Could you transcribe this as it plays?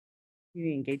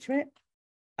community engagement.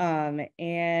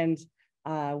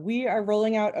 We are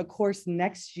rolling out a course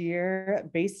next year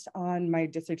based on my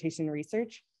dissertation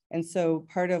research. And so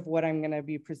part of what I'm going to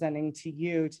be presenting to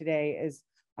you today is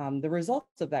the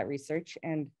results of that research.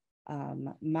 And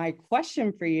my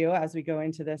question for you as we go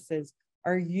into this is,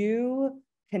 are you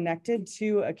connected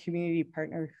to a community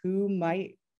partner who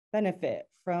might benefit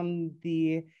from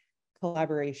the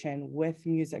collaboration with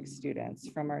music students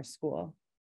from our school?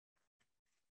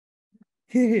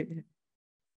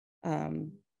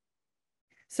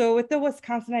 So with the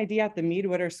Wisconsin Idea at the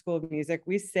Mead-Witter School of Music,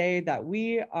 we say that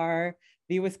we are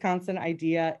the Wisconsin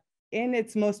Idea in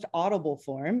its most audible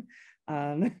form.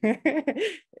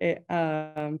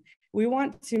 We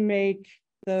want to make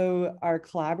our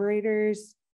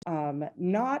collaborators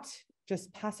not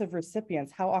just passive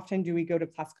recipients. How often do we go to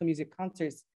classical music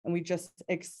concerts and we just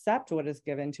accept what is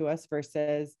given to us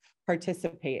versus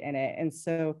participate in it? And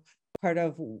so part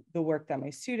of the work that my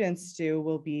students do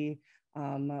will be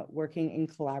working in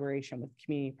collaboration with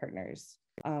community partners.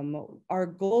 Our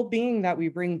goal being that we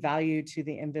bring value to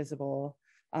the invisible.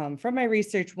 From my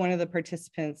research, one of the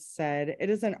participants said, "It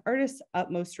is an artist's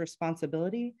utmost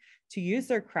responsibility to use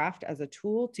their craft as a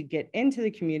tool to get into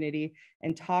the community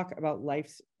and talk about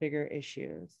life's bigger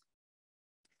issues."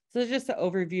 So just an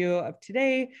overview of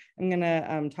today. I'm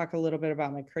gonna talk a little bit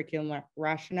about my curriculum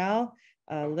rationale,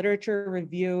 literature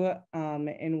review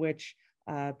in which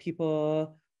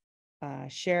people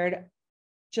shared,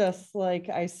 just like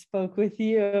I spoke with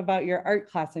you about your art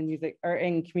class in music or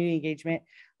in community engagement.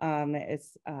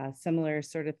 It's similar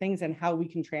sort of things and how we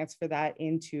can transfer that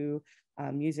into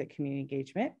music community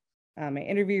engagement. My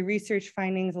interview research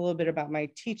findings, a little bit about my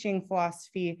teaching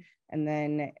philosophy, and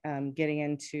then getting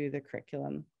into the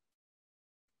curriculum.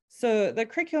 So the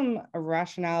curriculum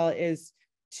rationale is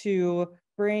to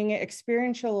bring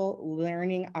experiential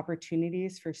learning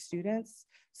opportunities for students.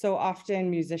 So often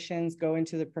musicians go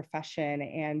into the profession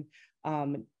and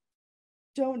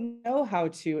don't know how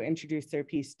to introduce their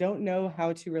piece, don't know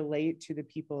how to relate to the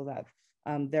people that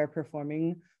they're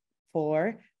performing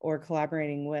for or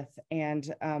collaborating with.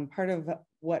 And part of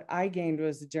what I gained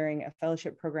was during a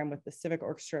fellowship program with the Civic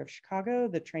Orchestra of Chicago,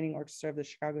 the training orchestra of the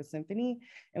Chicago Symphony,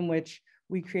 in which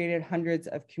we created hundreds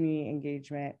of community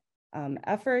engagement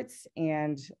efforts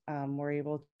and were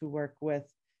able to work with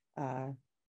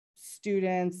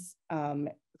students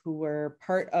who were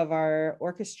part of our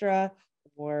orchestra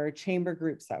or chamber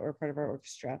groups that were part of our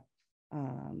orchestra.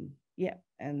 Yeah,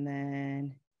 and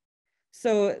then,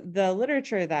 so the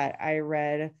literature that I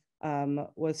read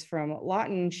was from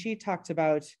Lawton. She talked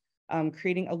about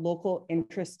creating a local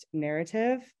interest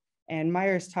narrative, and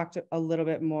Myers talked a little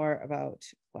bit more about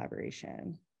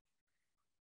collaboration.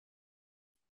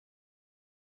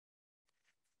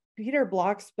 Peter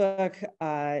Block's book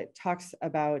talks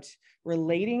about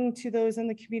relating to those in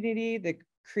the community,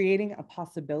 creating a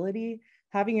possibility,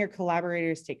 having your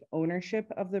collaborators take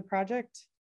ownership of the project,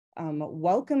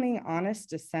 welcoming honest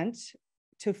dissent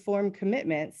to form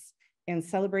commitments, and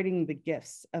celebrating the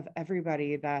gifts of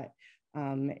everybody that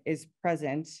is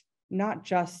present, not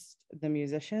just the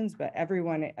musicians, but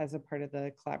everyone as a part of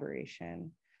the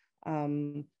collaboration.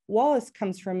 Wallace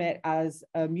comes from it as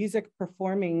a music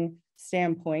performing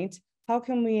standpoint. How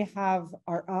can we have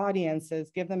our audiences,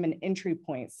 give them an entry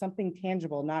point, something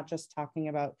tangible, not just talking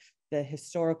about the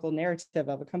historical narrative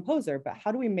of a composer, but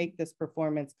how do we make this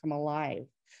performance come alive?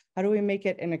 How do we make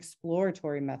it an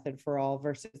exploratory method for all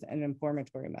versus an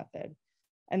informatory method?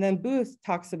 And then Booth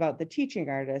talks about the teaching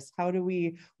artist. How do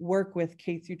we work with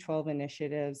K through 12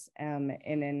 initiatives in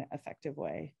an effective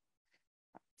way?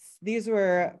 These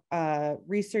were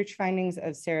research findings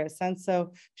of Sarah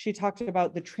Senso. She talked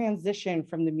about the transition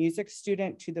from the music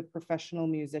student to the professional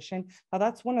musician. How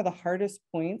that's one of the hardest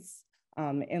points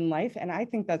in life. And I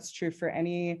think that's true for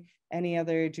any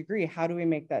other degree. How do we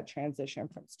make that transition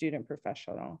from student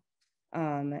professional?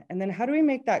 And then how do we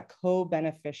make that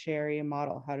co-beneficiary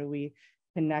model? How do we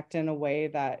connect in a way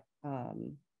that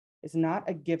is not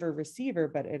a giver-receiver,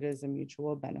 but it is a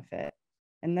mutual benefit?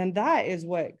 And then that is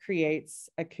what creates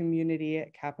a community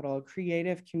capital, a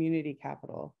creative community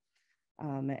capital.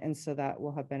 And so that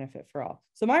will have benefit for all.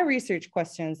 So my research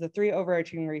questions, the 3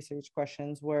 overarching research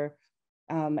questions were,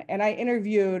 and I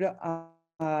interviewed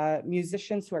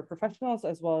musicians who are professionals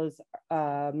as well as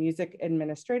music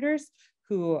administrators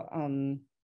who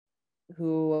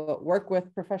work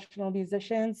with professional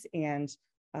musicians. And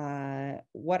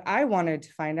what I wanted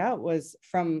to find out was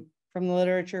from the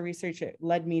literature research, it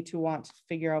led me to want to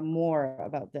figure out more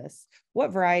about this.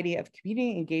 What variety of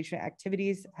community engagement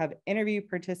activities have interview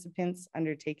participants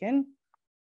undertaken?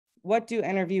 What do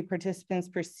interview participants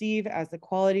perceive as the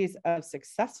qualities of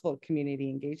successful community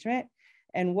engagement?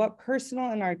 And what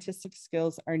personal and artistic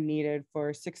skills are needed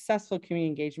for successful community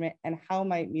engagement, and how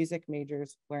might music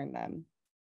majors learn them?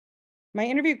 My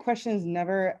interview questions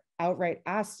never outright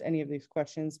asked any of these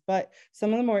questions, but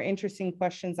some of the more interesting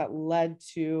questions that led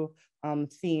to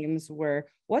themes were: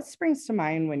 what springs to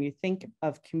mind when you think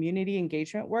of community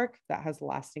engagement work that has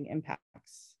lasting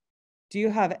impacts? Do you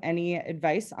have any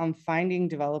advice on finding,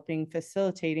 developing,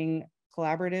 facilitating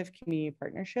collaborative community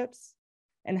partnerships?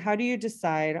 And how do you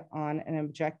decide on an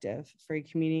objective for a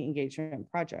community engagement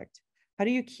project? How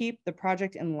do you keep the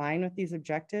project in line with these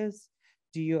objectives?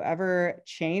 Do you ever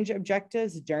change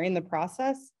objectives during the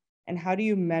process? And how do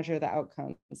you measure the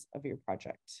outcomes of your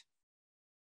project?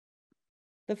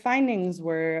 The findings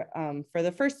were,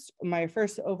 my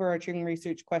first overarching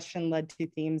research question led to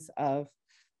themes of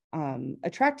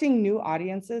attracting new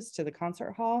audiences to the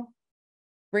concert hall,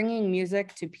 bringing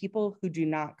music to people who do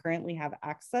not currently have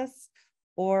access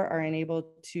or are unable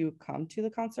to come to the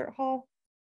concert hall,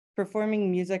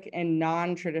 performing music in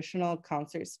non-traditional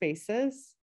concert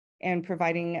spaces, and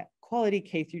providing quality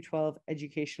K-12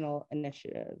 educational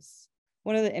initiatives.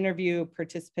 One of the interview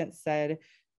participants said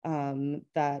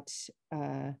that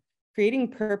creating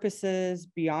purposes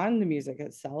beyond the music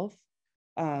itself,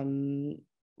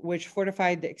 which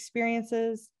fortified the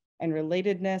experiences and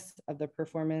relatedness of the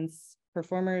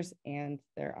performers and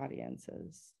their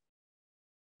audiences.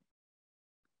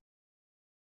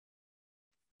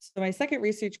 So my second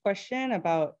research question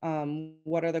about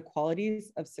what are the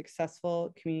qualities of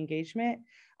successful community engagement,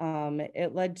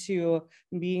 it led to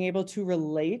being able to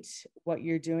relate what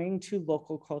you're doing to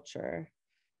local culture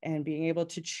and being able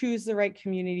to choose the right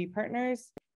community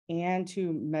partners and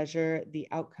to measure the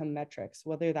outcome metrics,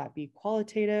 whether that be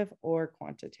qualitative or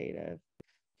quantitative.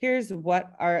 Here's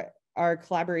what our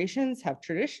collaborations have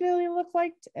traditionally looked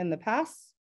like in the past.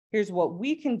 Here's what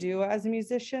we can do as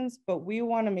musicians, but we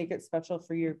want to make it special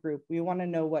for your group. We want to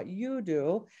know what you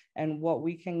do and what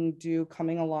we can do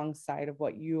coming alongside of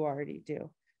what you already do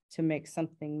to make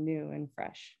something new and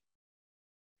fresh.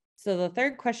 So the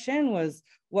third question was,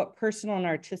 what personal and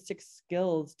artistic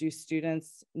skills do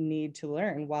students need to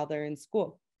learn while they're in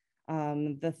school?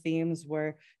 The themes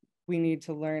were: we need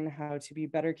to learn how to be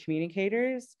better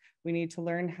communicators. We need to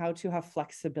learn how to have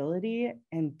flexibility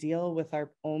and deal with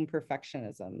our own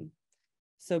perfectionism.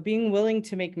 So being willing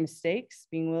to make mistakes,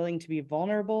 being willing to be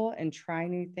vulnerable and try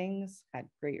new things had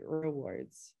great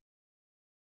rewards.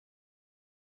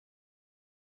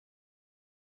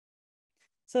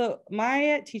 So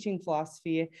my teaching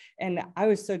philosophy, and I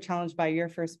was so challenged by your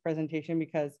first presentation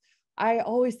because I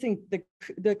always think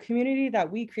the community that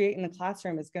we create in the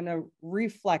classroom is going to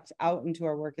reflect out into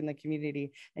our work in the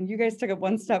community. And you guys took it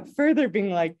one step further,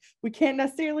 being like, we can't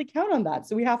necessarily count on that.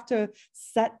 So we have to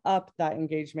set up that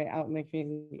engagement out in the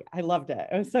community. I loved it.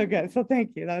 It was so good. So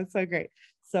thank you. That was so great.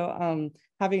 So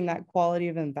having that quality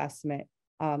of investment.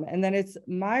 And then it's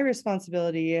my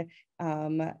responsibility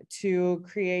to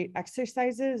create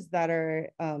exercises that are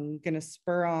going to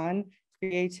spur on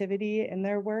creativity in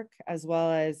their work, as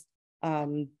well as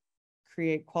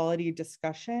create quality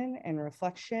discussion and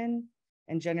reflection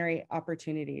and generate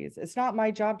opportunities. It's not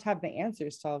my job to have the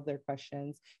answers to all of their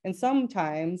questions. And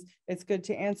sometimes it's good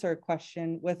to answer a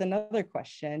question with another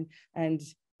question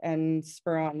and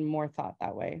spur on more thought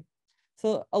that way.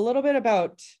 So a little bit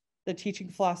about the teaching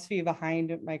philosophy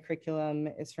behind my curriculum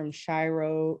is from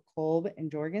Shiro, Kolb,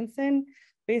 and Jorgensen.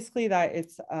 Basically that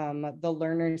it's the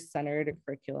learner-centered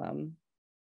curriculum.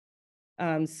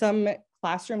 Some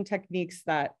classroom techniques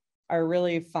that are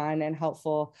really fun and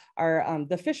helpful are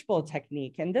the fishbowl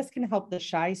technique. And this can help the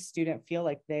shy student feel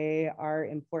like they are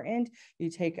important. You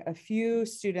take a few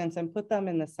students and put them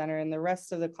in the center, and the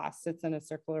rest of the class sits in a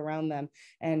circle around them.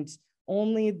 And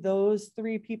only those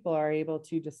 3 people are able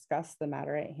to discuss the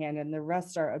matter at hand, and the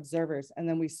rest are observers. And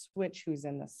then we switch who's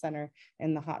in the center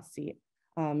in the hot seat.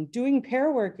 Doing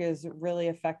pair work is really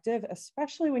effective,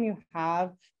 especially when you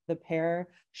have the pair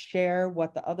share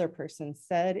what the other person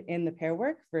said in the pair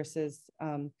work versus,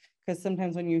 because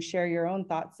sometimes when you share your own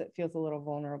thoughts, it feels a little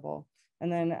vulnerable.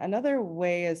 And then another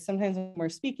way is sometimes when we're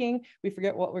speaking, we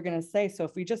forget what we're going to say. So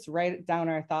if we just write down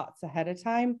our thoughts ahead of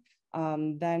time,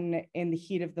 then in the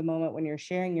heat of the moment when you're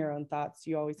sharing your own thoughts,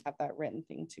 you always have that written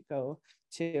thing to go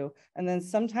to. And then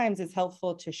sometimes it's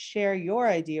helpful to share your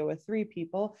idea with 3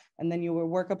 people, and then you will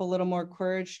work up a little more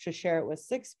courage to share it with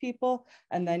 6 people,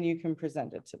 and then you can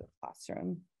present it to the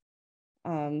classroom.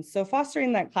 So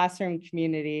fostering that classroom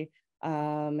community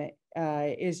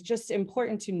is just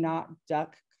important to not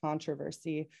duck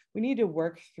controversy. We need to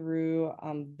work through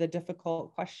the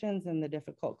difficult questions and the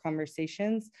difficult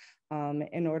conversations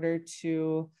in order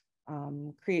to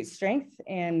create strength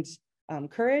and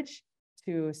courage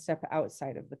to step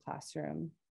outside of the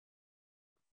classroom.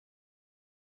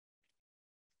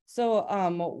 So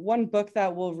one book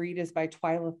that we'll read is by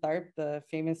Twyla Tharp, the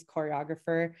famous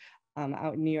choreographer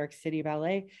out in New York City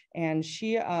Ballet. And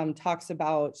she talks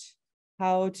about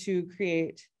how to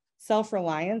create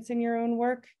self-reliance in your own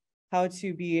work, how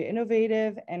to be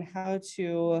innovative, and how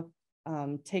to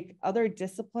take other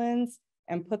disciplines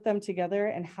and put them together,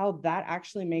 and how that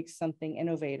actually makes something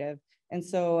innovative. And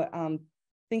so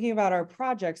thinking about our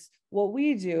projects, what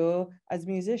we do as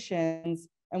musicians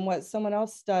and what someone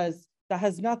else does that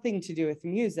has nothing to do with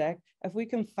music, if we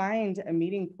can find a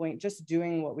meeting point just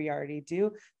doing what we already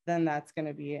do, then that's going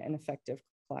to be an effective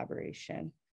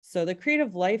collaboration. So the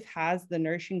creative life has the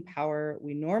nourishing power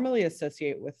we normally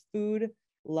associate with food,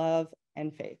 love,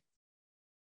 and faith.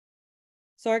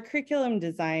 So our curriculum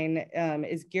design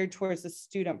is geared towards the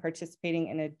student participating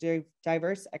in a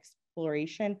diverse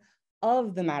exploration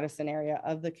of the Madison area,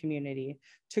 of the community,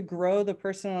 to grow the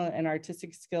personal and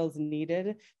artistic skills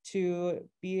needed to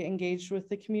be engaged with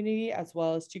the community, as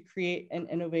well as to create an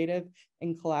innovative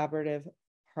and collaborative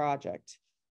project.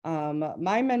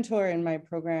 My mentor in my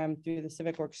program through the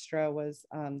Civic Orchestra was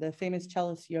the famous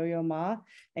cellist Yo-Yo Ma,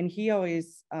 and he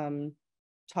always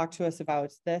talked to us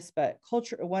about this, but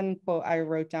one quote I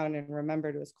wrote down and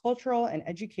remembered was, cultural and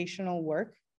educational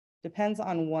work depends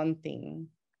on one thing.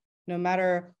 No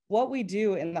matter what we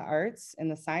do in the arts, in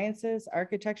the sciences,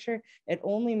 architecture, it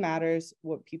only matters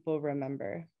what people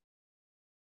remember.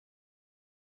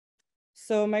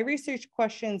 So my research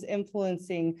questions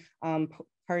influencing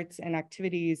parts and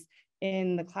activities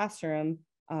in the classroom,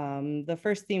 the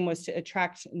first theme was to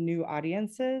attract new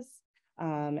audiences.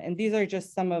 And these are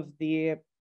just some of the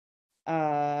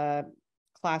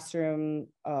classroom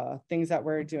things that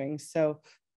we're doing. So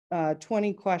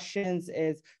 20 questions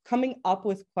is coming up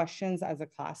with questions as a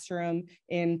classroom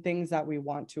in things that we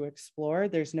want to explore.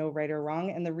 There's no right or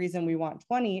wrong. And the reason we want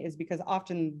 20 is because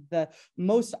often the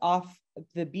most off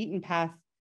the beaten path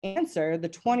answer, the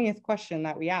 20th question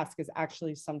that we ask, is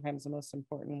actually sometimes the most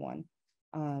important one.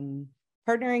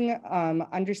 Partnering,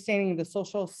 understanding the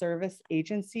social service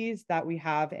agencies that we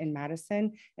have in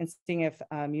Madison and seeing if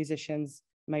musicians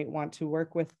might want to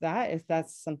work with that, if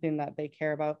that's something that they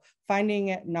care about.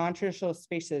 Finding non-traditional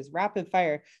spaces, rapid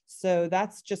fire. So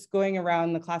that's just going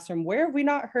around the classroom. Where have we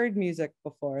not heard music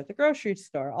before? The grocery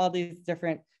store, all these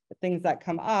different things that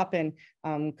come up, and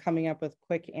coming up with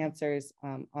quick answers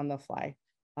on the fly.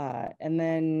 And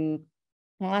then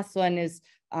the last one is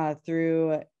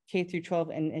through K through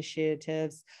 12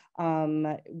 initiatives.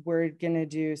 We're gonna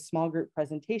do small group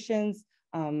presentations,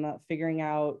 figuring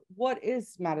out what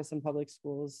is Madison Public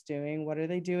Schools doing, what are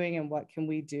they doing, and what can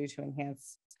we do to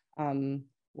enhance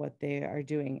what they are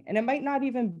doing. And it might not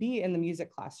even be in the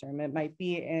music classroom, it might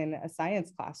be in a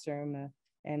science classroom,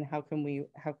 and how can we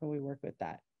work with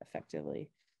that effectively.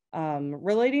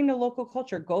 Relating to local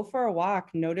culture, go for a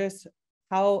walk, notice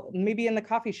how, maybe in the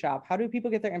coffee shop, how do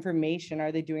people get their information?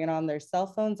 Are they doing it on their cell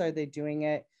phones? Are they doing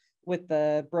it with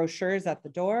the brochures at the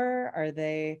door? Are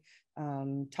they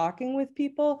talking with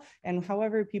people? And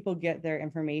however people get their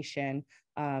information,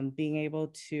 being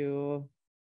able to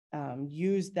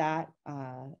use that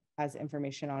as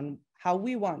information on how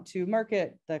we want to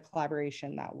market the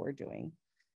collaboration that we're doing.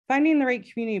 Finding the right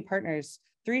community partners.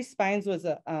 3 Spines was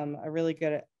a really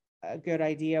good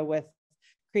idea with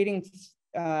creating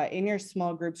in your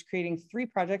small groups, creating 3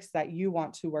 projects that you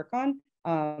want to work on,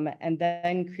 and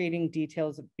then creating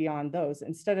details beyond those.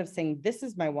 Instead of saying, this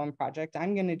is my one project,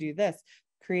 I'm going to do this,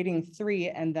 creating 3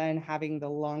 and then having the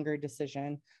longer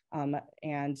decision,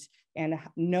 and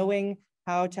knowing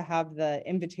how to have the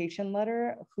invitation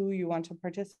letter, who you want to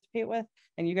participate with.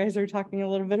 And you guys are talking a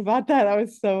little bit about that. That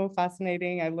was so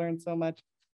fascinating. I learned so much.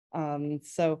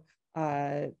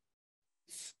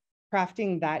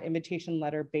 Crafting that invitation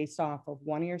letter based off of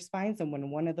one of your spines. And when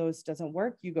one of those doesn't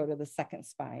work, you go to the second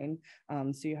spine.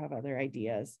 So you have other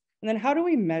ideas. And then how do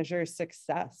we measure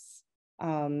success?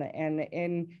 And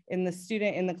in the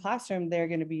student in the classroom, they're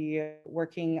going to be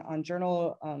working on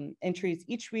journal entries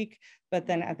each week, but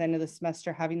then at the end of the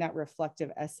semester, having that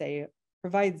reflective essay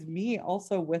provides me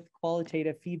also with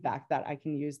qualitative feedback that I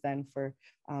can use then for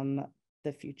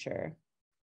the future.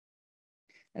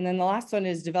 And then the last one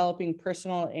is developing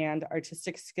personal and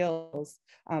artistic skills.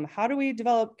 How do we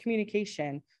develop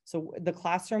communication? So the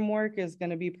classroom work is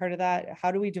going to be part of that.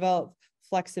 How do we develop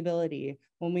flexibility?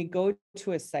 When we go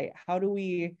to a site, how do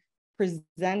we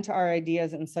present our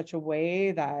ideas in such a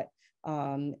way that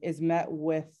is met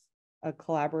with a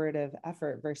collaborative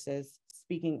effort versus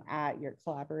speaking at your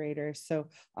collaborators. So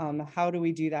how do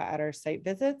we do that at our site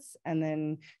visits? And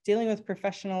then dealing with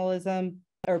professionalism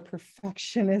or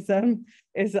perfectionism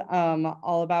is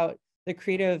all about the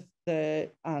creative, the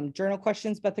journal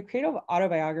questions, but the creative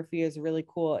autobiography is really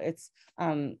cool. It's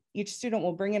each student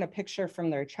will bring in a picture from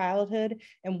their childhood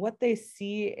and what they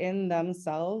see in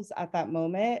themselves at that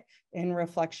moment in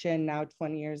reflection now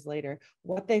 20 years later,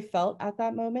 what they felt at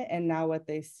that moment and now what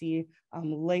they see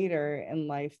later in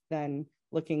life than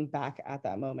looking back at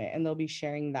that moment, and they'll be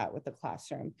sharing that with the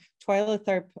classroom. Twyla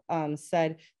Tharp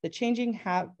said, the changing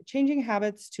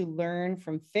habits to learn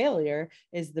from failure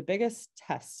is the biggest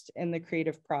test in the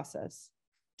creative process,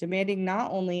 demanding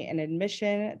not only an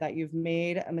admission that you've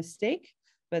made a mistake,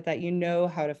 but that you know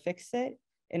how to fix it.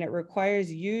 And it requires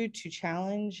you to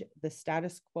challenge the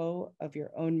status quo of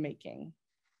your own making.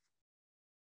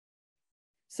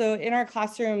 So in our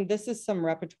classroom, this is some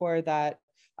repertoire that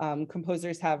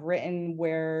composers have written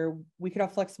where we could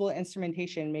have flexible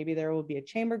instrumentation. Maybe there will be a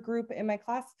chamber group in my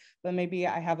class, but maybe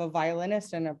I have a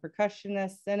violinist and a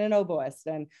percussionist and an oboist.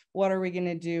 And what are we going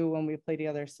to do when we play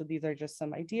together? So these are just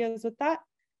some ideas with that.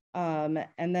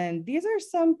 And then these are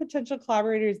some potential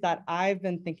collaborators that I've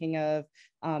been thinking of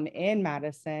in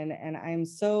Madison. And I'm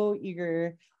so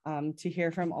eager to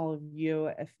hear from all of you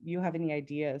if you have any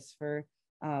ideas for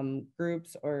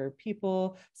groups or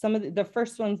people. Some of the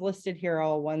first ones listed here are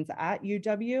all ones at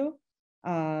UW,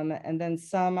 and then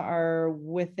some are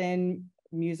within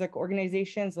music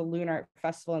organizations. The Loon Art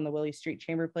Festival and the Willie Street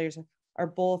Chamber Players are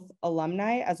both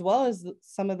alumni, as well as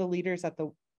some of the leaders at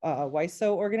the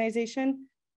WISO organization.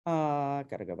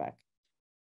 Gotta go back.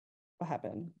 What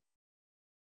happened?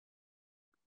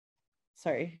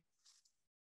 Sorry.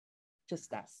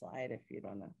 Just that slide if you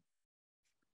don't know.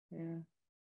 Yeah.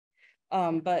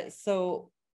 But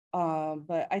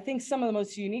I think some of the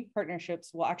most unique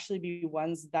partnerships will actually be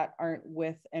ones that aren't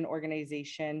with an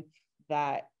organization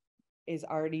that is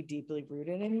already deeply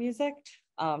rooted in music.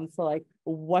 So like,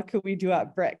 what could we do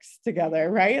at Bricks together,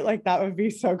 right? Like that would be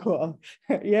so cool.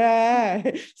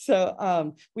 Yeah.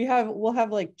 So we'll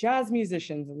have like jazz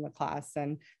musicians in the class,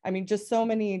 and I mean just so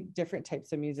many different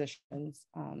types of musicians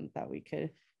that we could,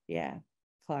 yeah,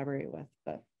 collaborate with.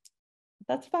 But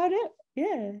that's about it.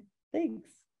 Yeah. Thanks.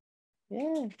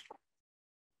 Yeah.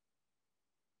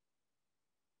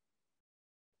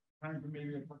 Time for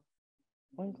maybe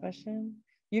one question.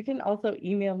 You can also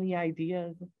email me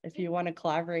ideas if you want to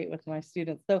collaborate with my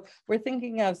students. So we're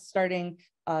thinking of starting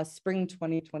spring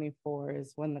 2024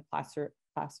 is when the class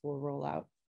will roll out.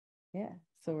 Yeah.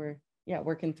 So we're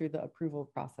working through the approval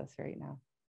process right now.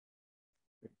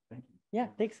 Thank you. Yeah.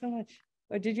 Thanks so much.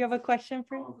 Oh, did you have a question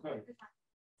for? Oh, okay.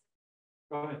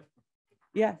 Go ahead.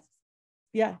 Yes.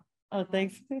 Yeah. Oh,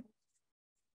 thanks.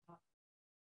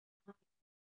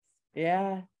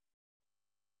 Yeah.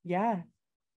 Yeah.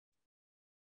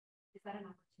 Is that an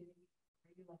opportunity for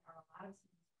you? Like, are a lot of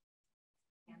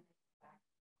students?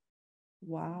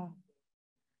 Wow.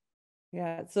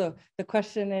 Yeah. So the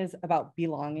question is about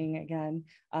belonging again,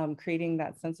 creating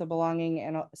that sense of belonging,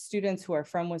 and students who are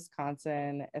from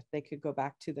Wisconsin, if they could go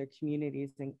back to their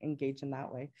communities and engage in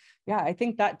that way. Yeah, I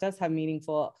think that does have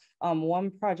meaningful.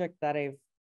 One project that I've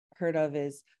heard of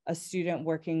is a student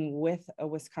working with a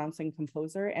Wisconsin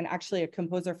composer, and actually a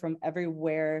composer from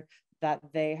everywhere that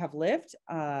they have lived.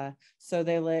 So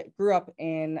they grew up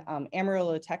in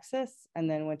Amarillo, Texas, and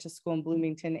then went to school in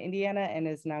Bloomington, Indiana, and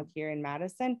is now here in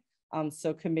Madison.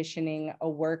 So commissioning a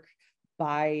work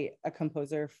by a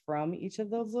composer from each of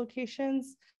those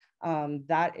locations,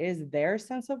 that is their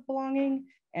sense of belonging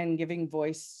and giving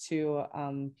voice to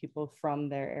people from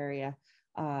their area.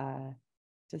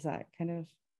 Does that kind of,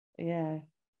 yeah,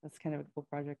 that's kind of a cool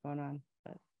project going on.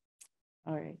 But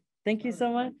all right, thank you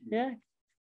so much. Yeah.